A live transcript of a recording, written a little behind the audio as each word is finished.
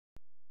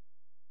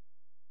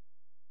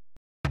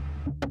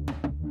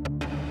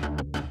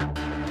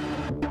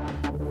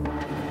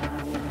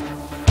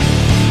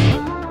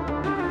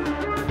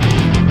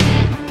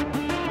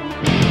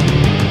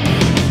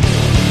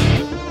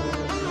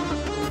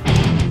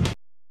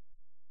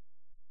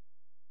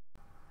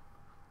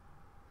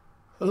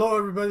Hello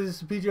everybody,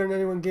 this is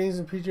pgr91 Games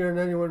and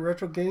pgr91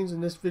 Retro Games,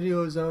 and this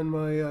video is on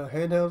my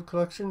handheld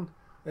collection,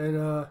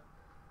 and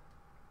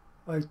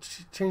I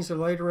changed the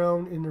light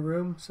around in the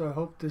room, so I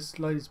hope this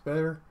light is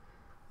better.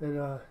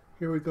 And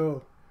here we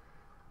go.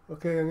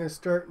 Okay, I'm going to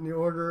start in the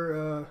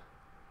order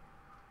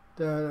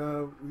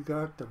that we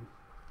got them.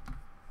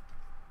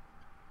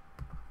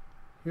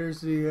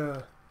 Here's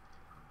the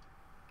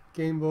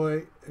Game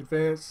Boy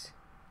Advance,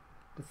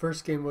 the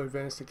first Game Boy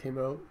Advance that came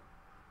out,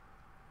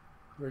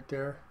 right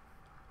there.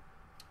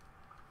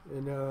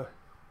 And I'll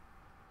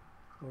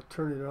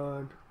turn it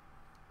on.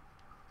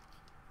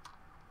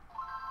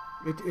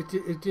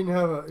 It didn't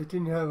have a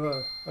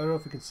I don't know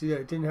if you can see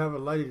that, it didn't have a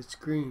lighted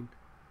screen.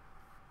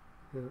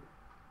 Yeah.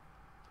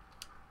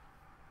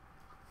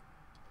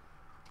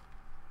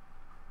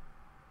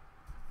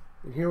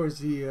 And here was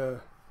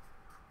the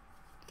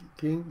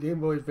Game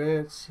Boy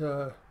Advance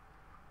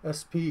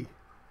SP,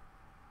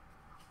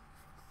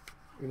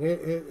 and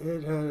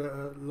it had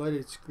a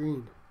lighted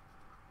screen.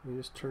 Let me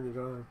just turn it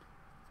on.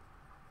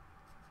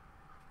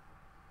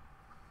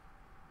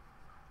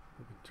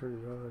 I can turn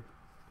it on.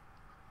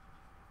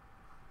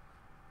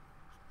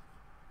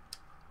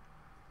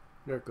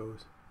 There it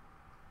goes.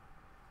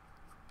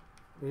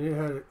 And it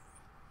had,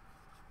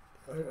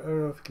 I don't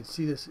know if you can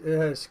see this, it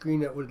had a screen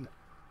that would,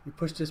 you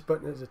push this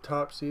button at the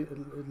top, see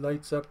it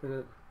lights up and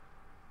it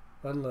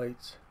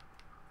unlights.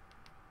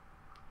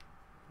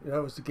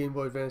 That was the Game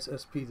Boy Advance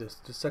SP, the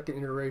second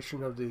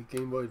iteration of the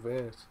Game Boy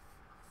Advance.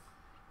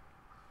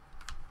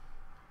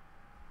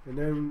 And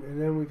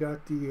then we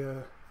got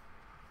the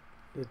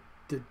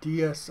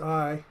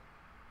DSi.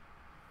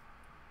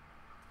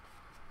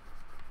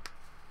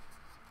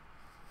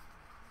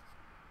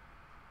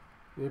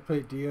 They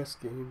play DS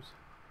games.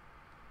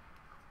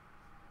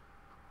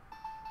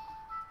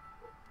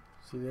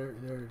 See there.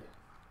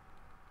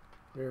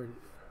 I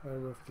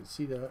don't know if you can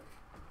see that.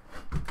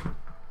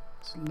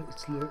 It's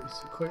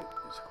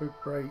quite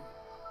bright.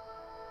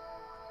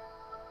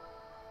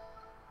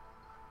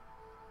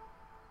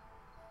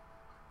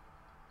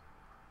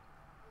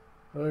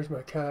 Oh, there's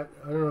my cat.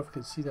 I don't know if you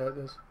can see that.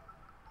 There's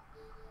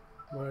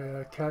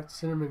my cat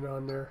Cinnamon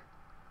on there.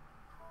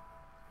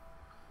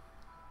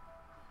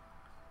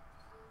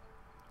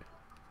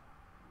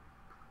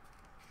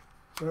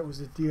 That was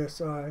the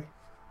DSi.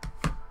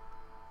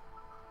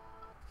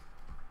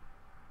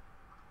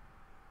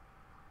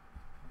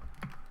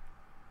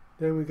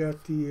 Then we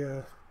got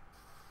the,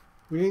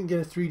 we didn't get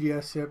a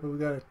 3DS yet, but we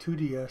got a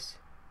 2DS.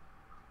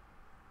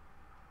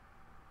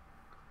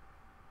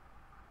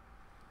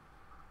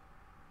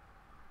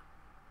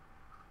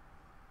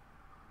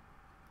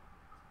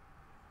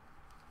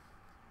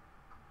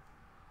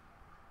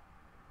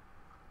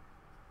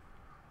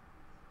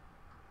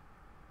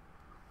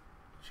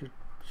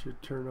 Should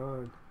turn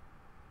on.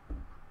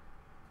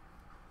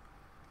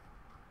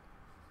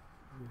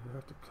 You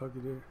have to plug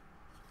it in.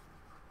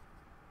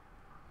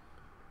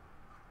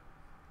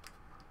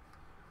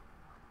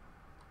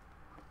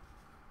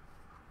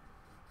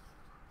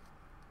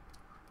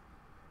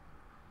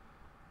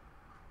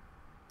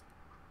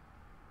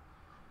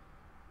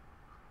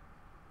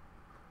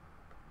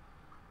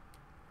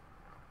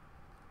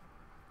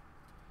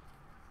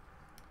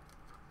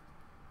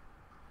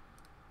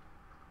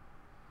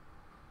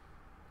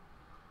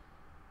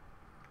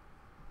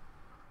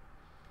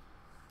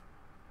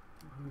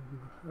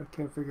 I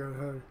can't figure out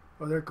how to,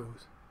 oh, there it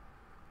goes.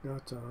 Now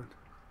it's on.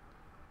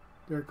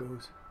 There it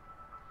goes.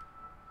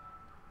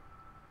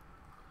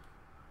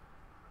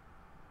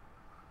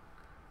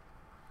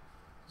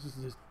 This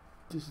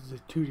is the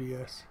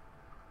 2DS.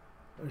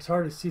 It's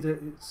hard to see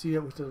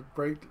it with the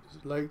bright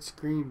light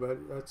screen,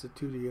 but that's a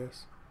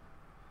 2DS.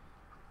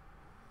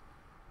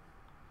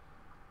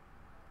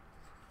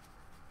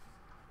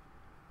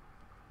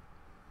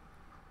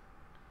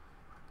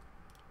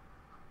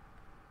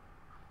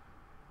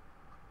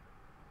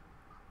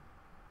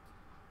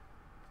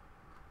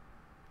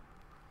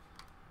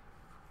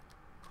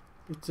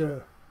 It's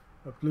a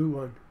blue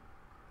one.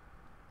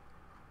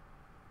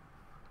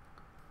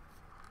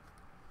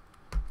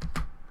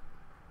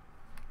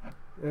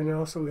 And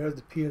also we have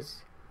the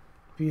PS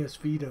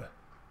Vita.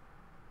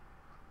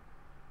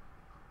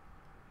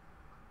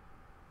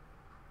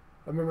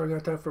 I remember I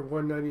got that for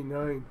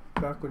 $1.99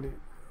 back when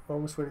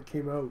almost when it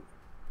came out.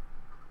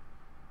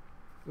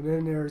 And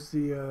then there's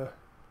the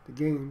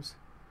games.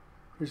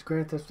 Here's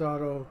Grand Theft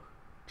Auto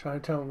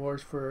Chinatown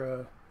Wars for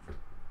a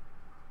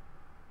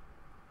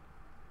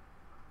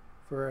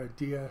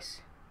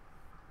DS,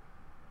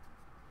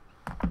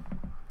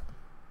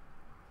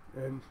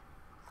 and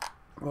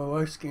my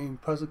wife's game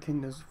Puzzle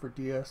Kingdoms for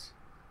DS,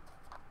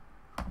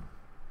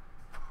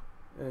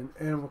 and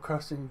Animal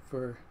Crossing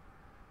for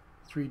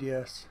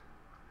 3DS,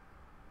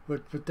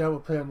 but that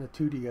will play on the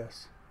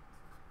 2DS.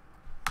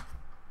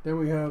 Then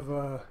we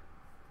have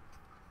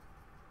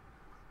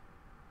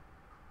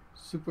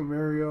Super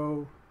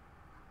Mario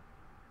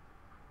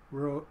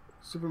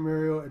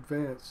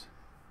Advance.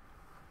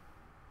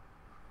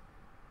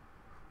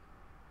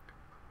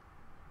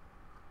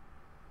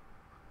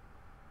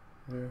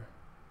 There.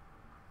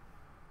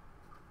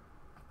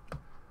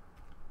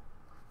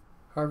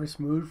 Harvest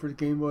Moon for the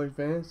Game Boy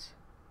Advance.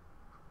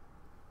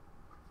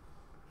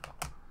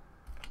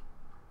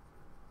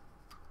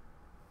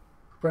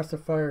 Breath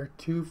of Fire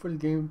 2 for the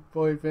Game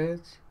Boy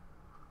Advance.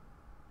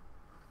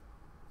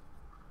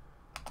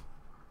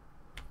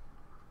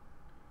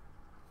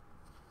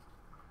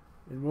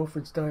 And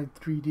Wolfenstein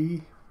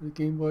 3D for the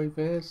Game Boy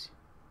Advance.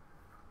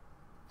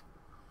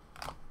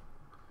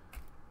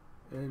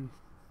 And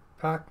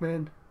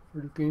Pac-Man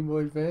for the Game Boy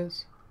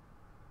Advance.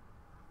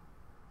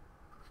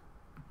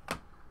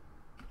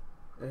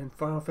 And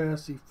Final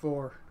Fantasy 4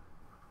 for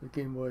the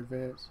Game Boy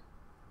Advance.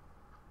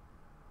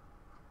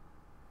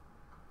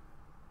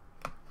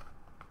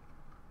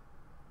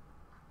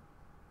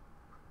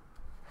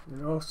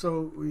 And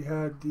also we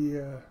had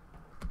the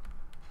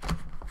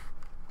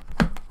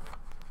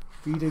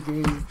Vita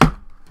game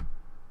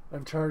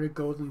Uncharted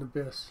Golden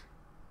Abyss.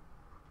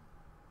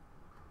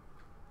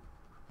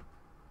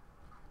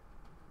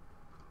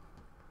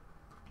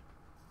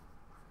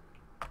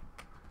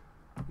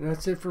 And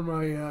that's it for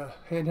my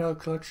handheld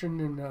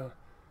collection, and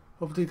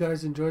hopefully you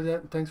guys enjoyed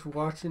that, and thanks for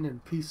watching,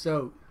 and peace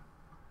out.